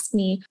and ask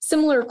me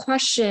similar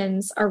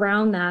questions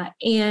around that.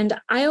 And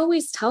I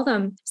always tell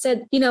them,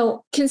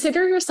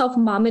 consider yourself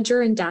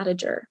momager and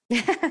dadager.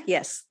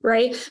 Yes.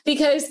 Right?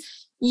 Because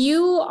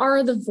you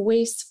are the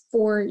voice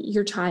for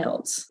your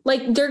child.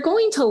 Like, they're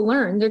going to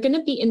learn, they're going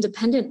to be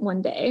independent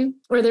one day,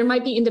 or there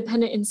might be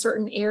independent in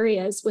certain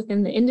areas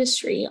within the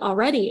industry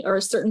already,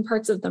 or certain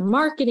parts of the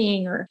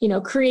marketing or,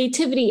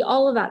 creativity,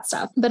 all of that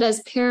stuff. But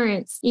as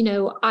parents,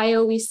 I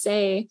always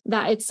say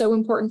that it's so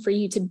important for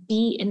you to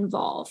be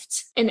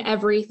involved in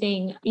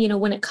everything,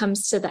 when it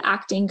comes to the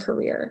acting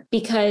career,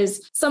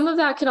 because some of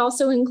that could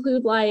also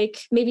include like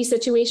maybe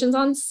situations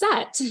on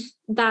set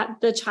that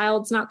the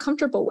child's not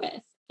comfortable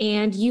with.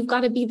 And you've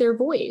got to be their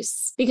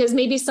voice, because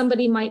maybe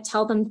somebody might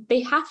tell them they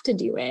have to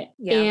do it.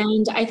 Yeah.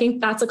 And I think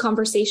that's a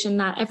conversation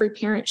that every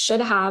parent should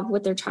have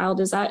with their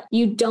child, is that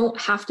you don't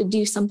have to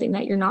do something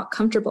that you're not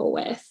comfortable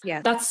with.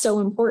 Yeah. That's so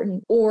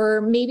important. Or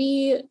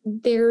maybe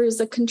there's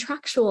a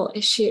contractual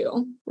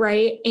issue,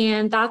 right?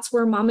 And that's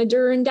where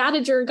momager and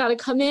dadager got to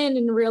come in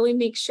and really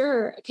make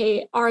sure,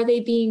 okay, are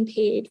they being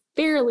paid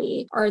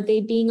fairly? Are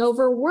they being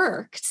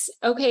overworked?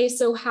 Okay,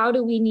 so how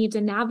do we need to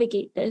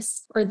navigate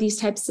this or these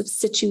types of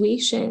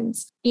situations?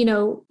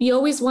 You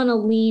always want to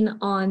lean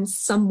on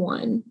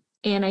someone.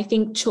 And I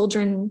think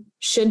children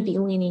should be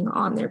leaning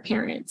on their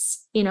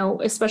parents,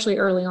 especially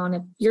early on.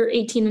 If you're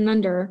 18 and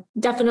under,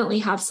 definitely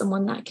have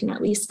someone that can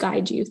at least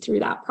guide you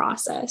through that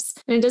process.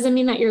 And it doesn't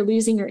mean that you're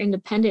losing your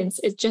independence.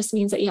 It just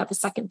means that you have a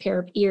second pair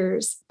of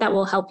ears that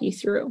will help you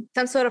through.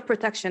 Some sort of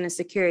protection and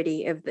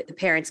security if the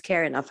parents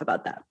care enough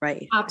about that,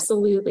 right?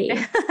 Absolutely.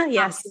 Yes.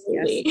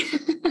 Absolutely.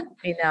 Yes.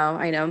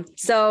 I know.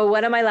 So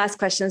one of my last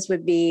questions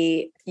would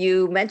be,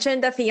 you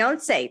mentioned the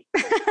fiance.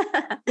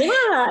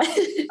 Yeah.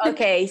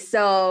 Okay.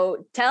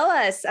 So tell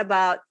us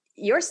about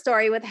your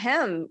story with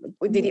him.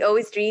 Did you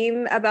always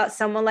dream about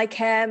someone like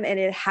him and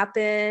it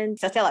happened?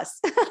 So tell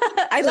us.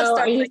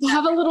 I used to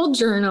have a little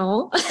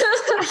journal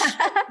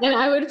and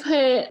I would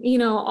put,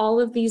 all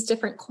of these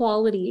different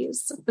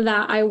qualities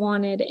that I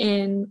wanted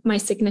in my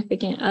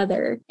significant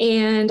other.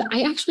 And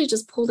I actually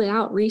just pulled it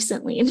out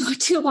recently, not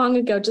too long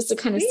ago, just to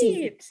kind of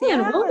see,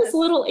 what was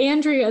little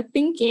Andria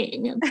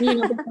thinking,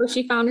 before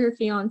she found her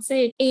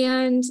fiance.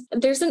 And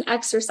there's an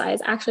exercise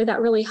actually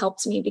that really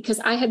helped me, because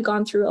I had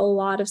gone through a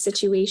lot of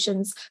situations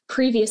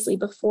previously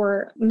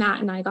before Matt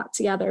and I got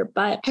together.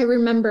 But I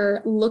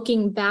remember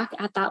looking back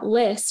at that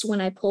list when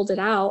I pulled it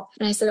out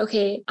and I said,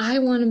 okay, I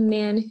want a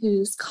man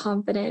who's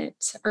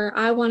confident, or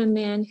I want a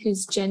man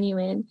who's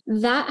genuine.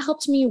 That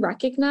helped me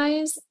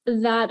recognize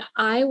that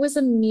I was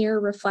a mere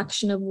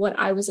reflection of what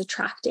I was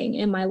attracting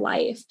in my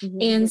life.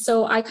 Mm-hmm. And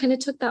so I kind of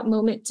took that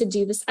moment to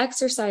do this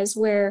exercise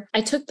where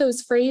I took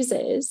those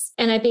phrases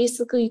and I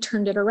basically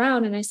turned it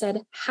around and I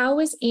said, how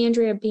is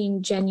Andria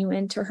being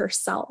genuine to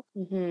herself?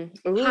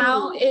 Mm-hmm.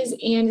 How is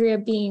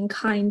Andria being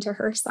kind to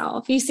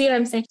herself? You see what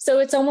I'm saying? So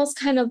it's almost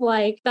kind of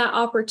like that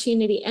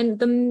opportunity. And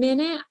the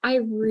minute I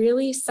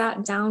really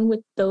sat down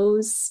with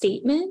those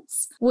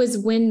statements was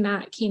when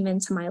Matt came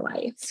into my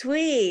life.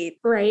 Sweet.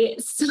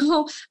 Right.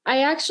 So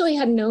I actually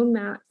had known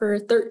Matt for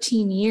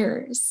 13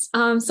 years.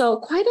 So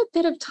quite a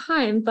bit of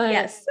time, but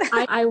yes.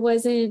 I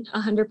wasn't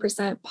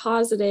 100%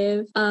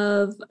 positive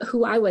of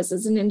who I was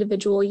as an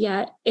individual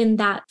yet in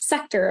that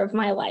sector of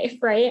my life.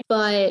 Right.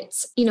 But,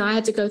 I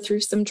had to go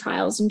through some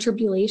trials and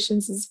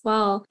tribulations as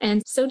well.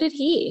 And so did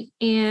he.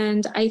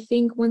 And I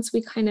think once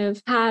we kind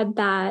of had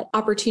that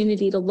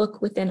opportunity to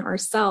look within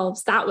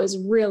ourselves, that was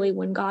really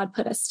when God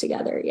put us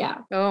together. Yeah.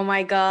 Oh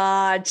my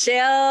God.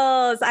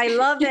 Chills. I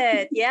love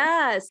it.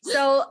 Yes.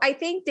 So I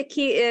think the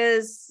key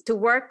is to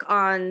work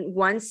on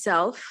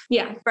oneself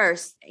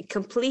first,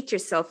 complete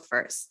yourself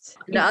first.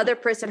 The other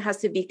person has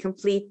to be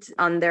complete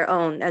on their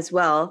own as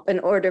well in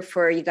order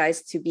for you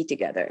guys to be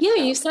together. Yeah,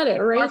 you said it,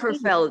 right? Or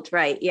fulfilled,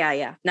 right? Yeah.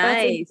 Nice.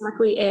 That's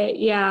exactly it.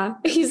 Yeah.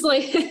 He's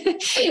like,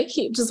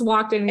 he just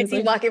walked in. He's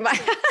like, walking by.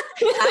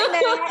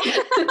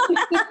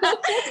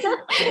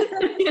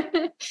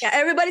 Yeah,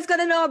 everybody's going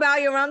to know about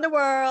you around the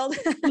world.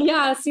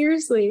 Yeah,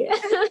 seriously.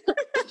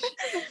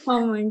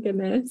 Oh my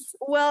goodness.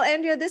 Well,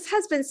 Andrea, this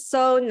has been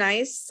so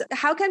nice.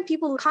 How can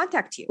people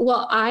contact you?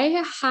 Well,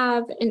 I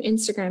have an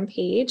Instagram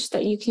page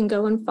that you can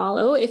go and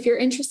follow. If you're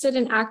interested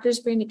in Actors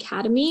Brand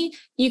Academy,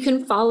 you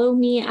can follow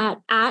me at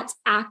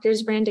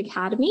Actors Brand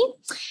Academy.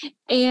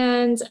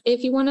 And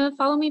if you want to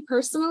follow me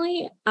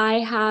personally, I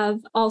have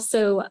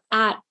also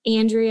at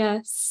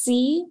Andria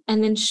C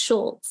and then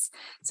Schultz.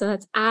 So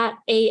that's at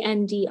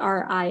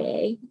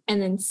Andria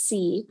and then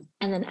C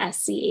and then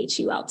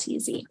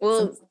SCHULTZ.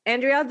 Well,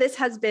 Andrea, this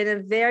has been a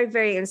very,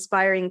 very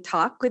inspiring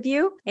talk with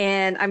you.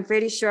 And I'm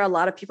pretty sure a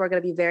lot of people are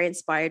going to be very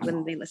inspired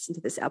when they listen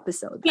to this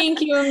episode.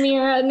 Thank you,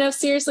 Amira. No,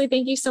 seriously,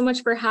 thank you so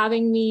much for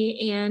having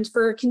me and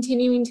for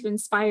continuing to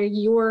inspire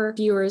your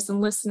viewers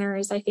and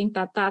listeners. I think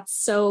that that's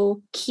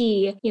so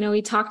key. You know,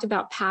 we talked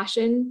about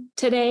passion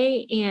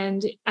today,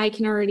 and I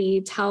can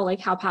already tell like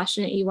how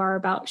passionate you are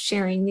about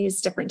sharing these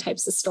different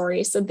types of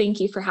stories. So thank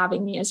you for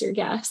having me as your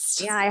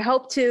guest. Yeah, I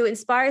hope to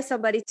inspire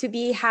somebody to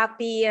be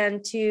happy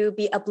and to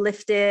be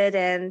uplifted,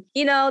 and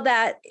you know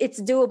that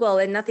it's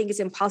doable and nothing is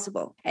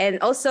impossible. And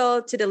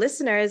also to the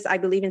listeners, I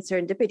believe in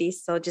serendipity.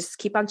 So just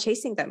keep on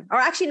chasing them, or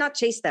actually not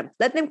chase them.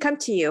 Let them come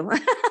to you.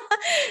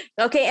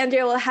 Okay,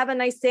 Andrea, well, have a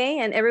nice day.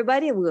 And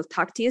everybody, we'll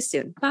talk to you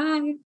soon.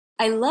 Bye.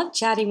 I love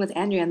chatting with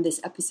Andrea on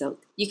this episode.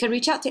 You can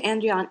reach out to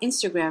Andrea on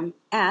Instagram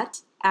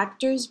at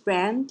Actors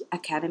Brand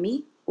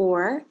Academy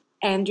or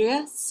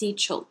Andria C.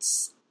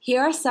 Schultz.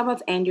 Here are some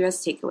of Andrea's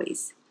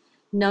takeaways.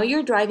 Know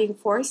your driving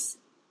force,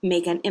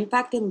 make an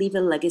impact and leave a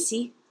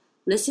legacy,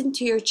 listen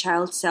to your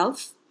child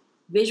self,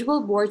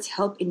 visual boards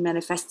help in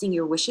manifesting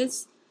your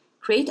wishes,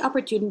 create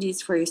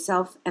opportunities for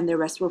yourself and the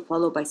rest will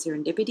follow by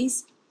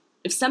serendipities.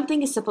 If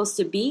something is supposed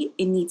to be,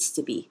 it needs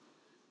to be.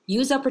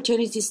 Use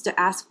opportunities to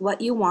ask what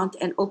you want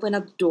and open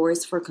up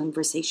doors for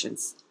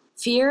conversations.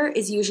 Fear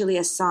is usually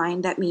a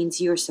sign that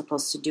means you're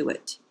supposed to do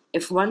it.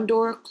 If one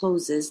door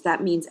closes,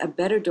 that means a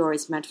better door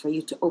is meant for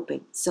you to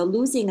open. So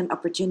losing an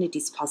opportunity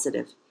is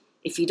positive.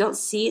 If you don't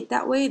see it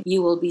that way,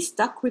 you will be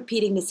stuck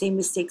repeating the same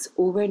mistakes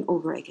over and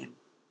over again.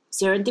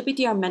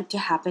 Serendipity are meant to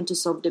happen to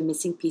solve the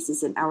missing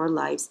pieces in our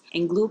lives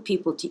and glue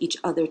people to each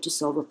other to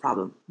solve a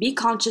problem. Be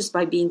conscious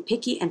by being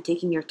picky and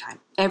taking your time.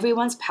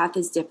 Everyone's path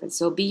is different,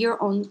 so be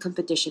your own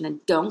competition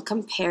and don't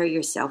compare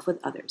yourself with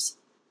others.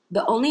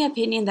 The only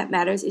opinion that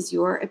matters is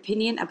your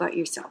opinion about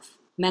yourself.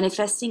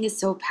 Manifesting is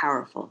so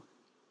powerful.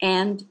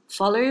 And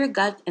follow your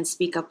gut and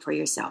speak up for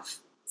yourself.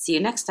 See you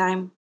next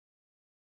time.